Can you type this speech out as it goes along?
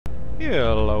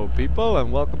Hello people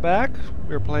and welcome back.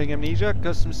 We're playing Amnesia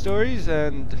Custom Stories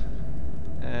and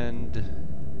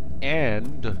I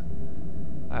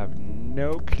have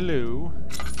no clue.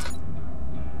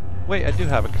 Wait, I do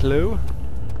have a clue.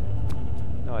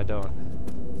 No, I don't.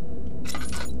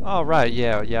 Oh right,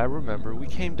 yeah, I remember. We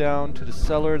came down to the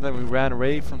cellar, then we ran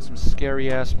away from some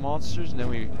scary ass monsters, and then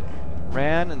we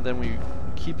ran, and then we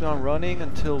keep on running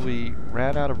until we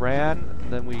ran out of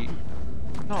and then we...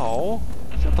 No!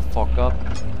 Shut the fuck up.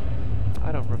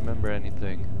 I don't remember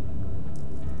anything.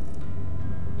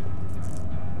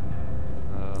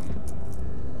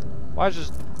 Why is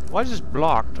this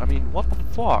blocked? I mean, what the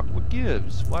fuck? What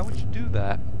gives? Why would you do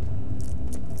that?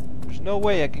 There's no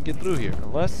way I can get through here.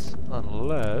 Unless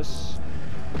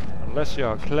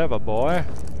you're a clever boy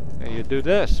and you do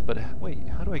this. But wait,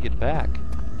 how do I get back?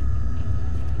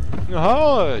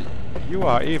 Oh, you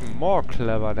are even more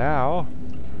clever now.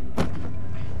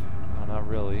 Not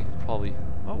really. Probably.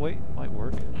 Oh wait, might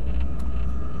work.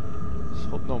 Just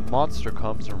hope no monster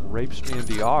comes and rapes me in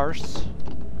the arse.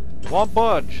 It won't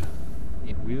budge.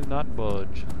 It will not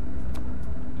budge.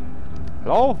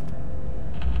 Hello?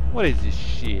 What is this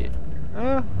shit?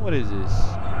 Huh? What is this?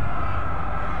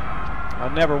 I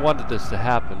never wanted this to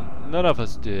happen. None of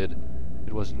us did.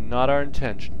 It was not our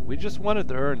intention. We just wanted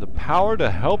to earn the power to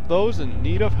help those in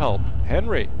need of help.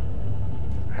 Henry.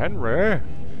 Henry?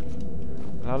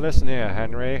 Now listen here,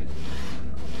 Henry.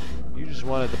 You just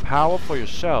wanted the power for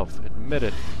yourself. Admit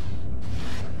it.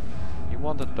 You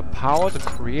wanted the power to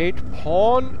create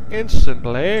porn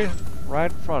instantly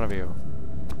right in front of you.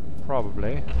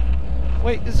 Probably.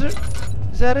 Wait, is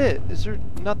that it? Is there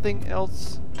nothing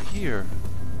else here?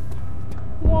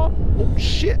 What? Oh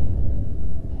shit!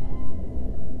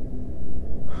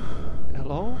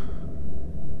 Hello?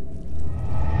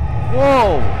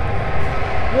 Whoa!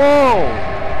 Whoa!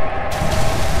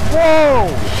 Whoa!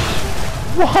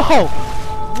 Whoa!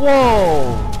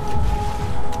 Whoa!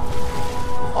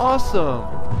 Awesome!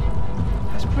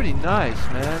 That's pretty nice,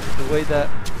 man. The way that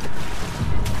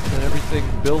everything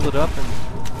built up and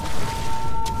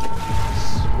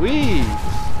sweet!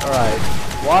 Alright,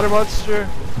 water monster.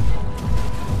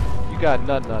 You got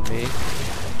nothing on me.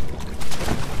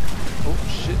 Oh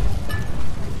shit.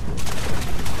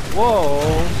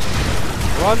 Whoa!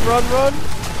 Run, run, run!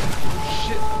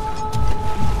 Shit.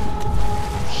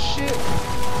 Shit!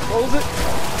 Close it!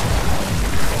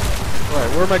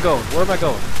 Alright, where am I going? Where am I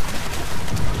going?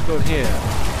 Let's go here.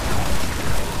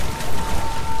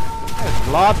 There's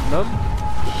laudanum.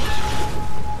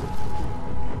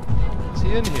 Is he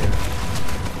in here?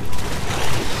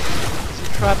 Is he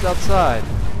trapped outside?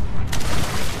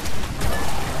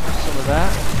 Some of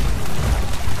that.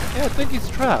 Yeah, I think he's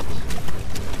trapped.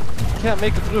 He can't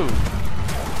make it through.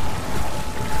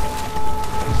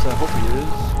 At least I hope he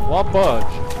is. Won't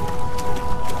budge.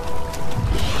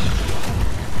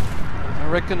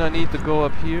 I reckon I need to go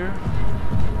up here,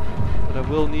 but I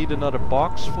will need another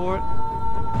box for it.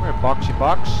 Come here, boxy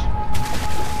box.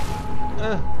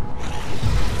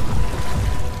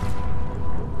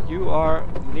 You are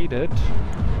needed.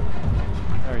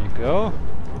 There you go.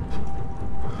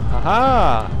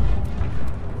 Haha!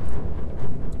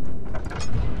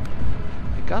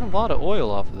 I got a lot of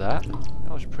oil off of that.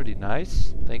 That was pretty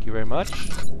nice. Thank you very much.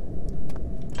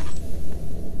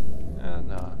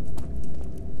 And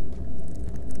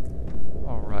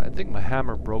alright, I think my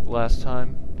hammer broke last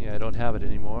time. Yeah, I don't have it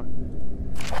anymore.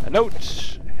 A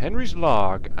note! Henry's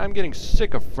log. I'm getting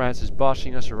sick of Francis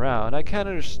bossing us around. I can't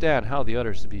understand how the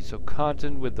others to be so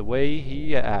content with the way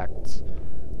he acts.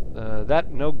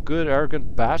 That no good,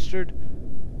 arrogant bastard.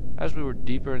 As we go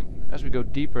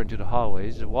deeper into the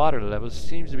hallways, the water level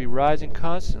seems to be rising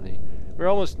constantly. We're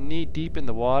almost knee deep in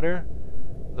the water.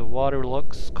 The water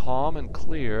looks calm and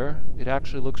clear. It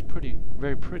actually looks pretty,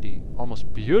 very pretty,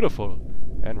 almost beautiful.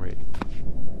 Henry.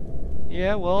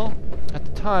 Yeah, well, at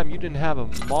the time you didn't have a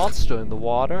monster in the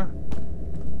water.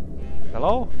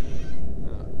 Hello?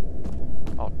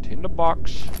 Oh, tinder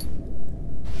box.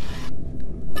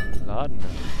 Laudanum.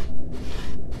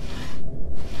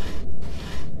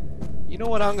 You know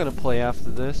what I'm gonna play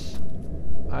after this?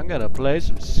 I'm gonna play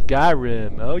some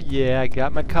Skyrim. Oh yeah, I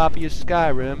got my copy of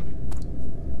Skyrim.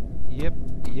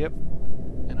 Yep.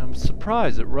 And I'm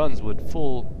surprised it runs with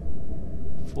full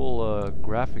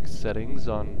graphics settings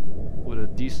with a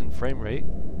decent frame rate.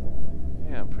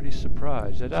 Yeah, I'm pretty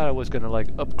surprised. I thought I was gonna like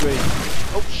upgrade.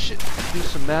 Oh shit! Do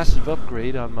some massive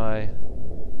upgrade on my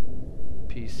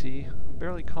PC. I'm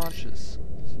barely conscious.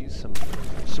 Let's use some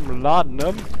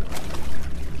laudanum.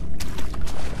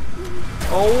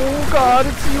 Oh god,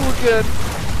 it's you again!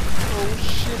 Oh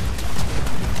shit!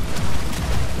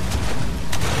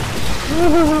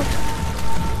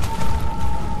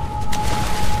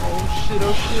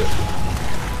 shit.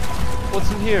 What's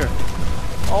in here?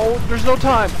 Oh, there's no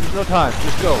time. There's no time.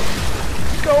 Just go.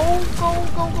 Go, go,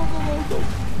 go, go, go, go, go.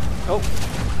 Oh,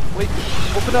 wait.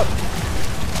 Open up.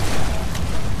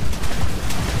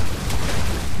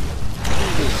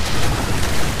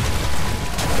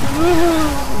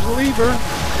 There's a lever.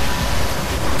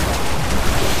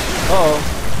 Uh-oh.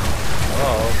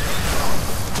 Uh-oh.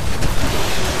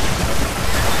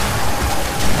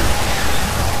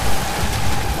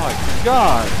 My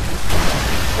God.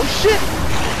 Oh shit!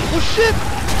 Oh shit!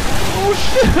 Oh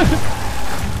shit!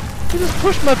 He just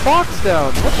pushed my box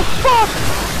down. What the fuck?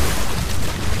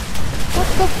 What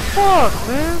the fuck,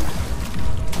 man?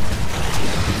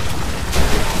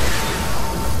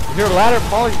 You hear a ladder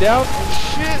falling down? Oh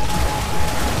shit!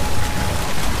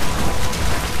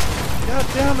 God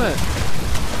damn it!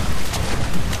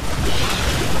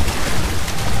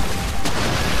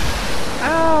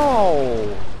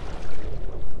 Ow!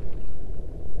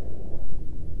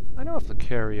 I know I have to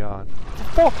carry on. For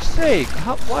fuck's sake!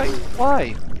 How,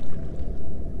 why?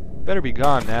 Better be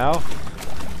gone now.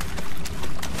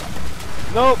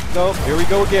 Nope, nope, here we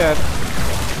go again.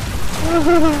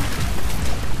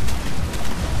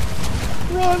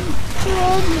 Run!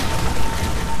 Run!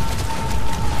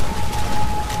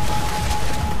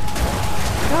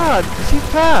 God, is he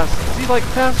fast? Is he like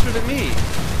faster than me?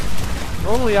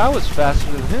 Normally I was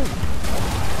faster than him.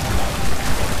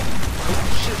 Oh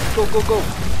shit, go, go, go!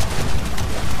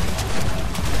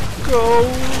 Go!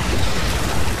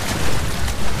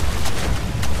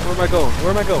 Where am I going?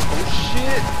 Where am I going? Oh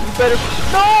shit! You better...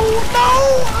 No! No!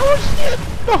 Oh shit!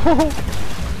 No!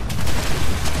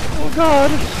 Oh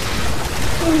god!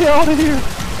 Let me out of here!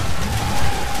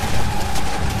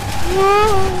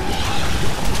 Whoa.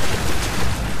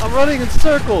 I'm running in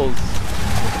circles!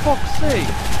 For fuck's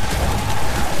sake!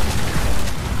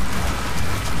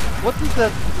 What does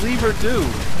that lever do?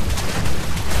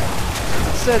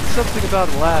 It said something about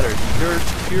a ladder. You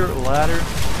hear a ladder?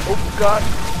 Oh god!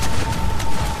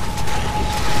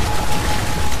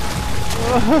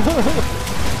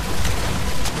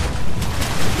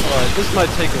 Alright, this might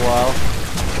take a while.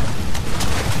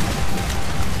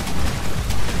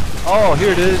 Oh,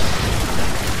 here it is.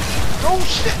 Oh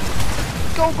shit!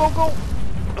 Go, go, go!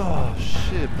 Oh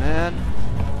shit, man.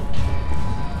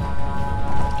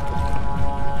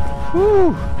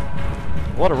 Whew!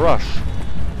 What a rush.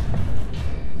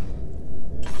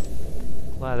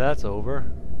 Glad that's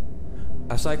over.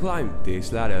 As I climbed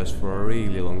these ladders for a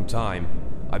really long time,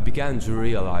 I began to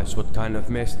realize what kind of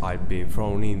mess I'd been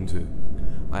thrown into.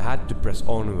 I had to press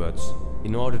onwards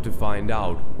in order to find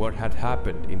out what had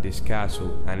happened in this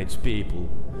castle and its people,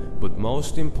 but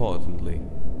most importantly,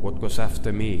 what was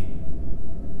after me.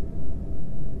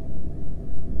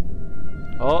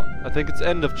 Oh, I think it's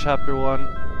end of chapter 1.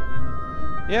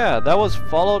 Yeah, that was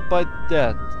Followed by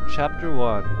Death, chapter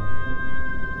 1.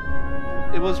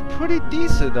 It was pretty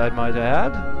decent, I might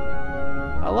add.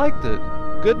 I liked it.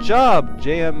 Good job,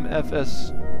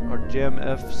 JMFS or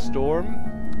JMF Storm.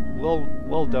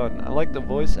 Well done. I like the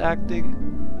voice acting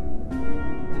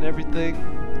and everything.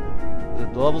 The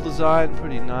level design,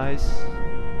 pretty nice.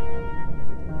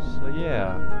 So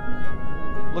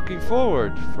yeah, looking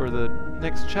forward for the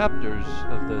next chapters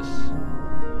of this.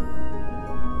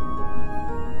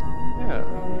 Yeah.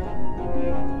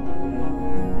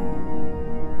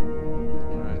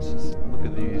 Alright, so let's look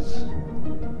at these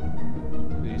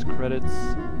credits.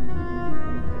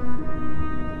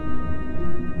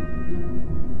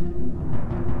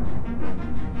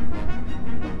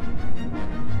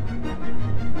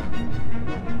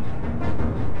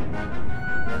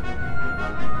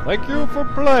 Thank you for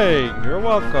playing. You're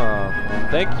welcome.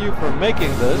 Thank you for making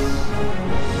this.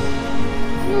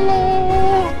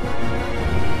 Hello.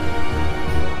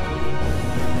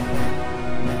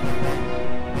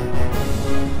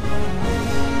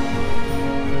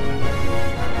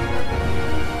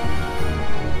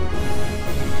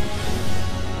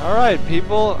 Alright,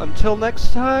 people. Until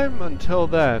next time, until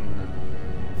then.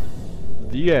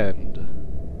 The end.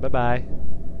 Bye-bye.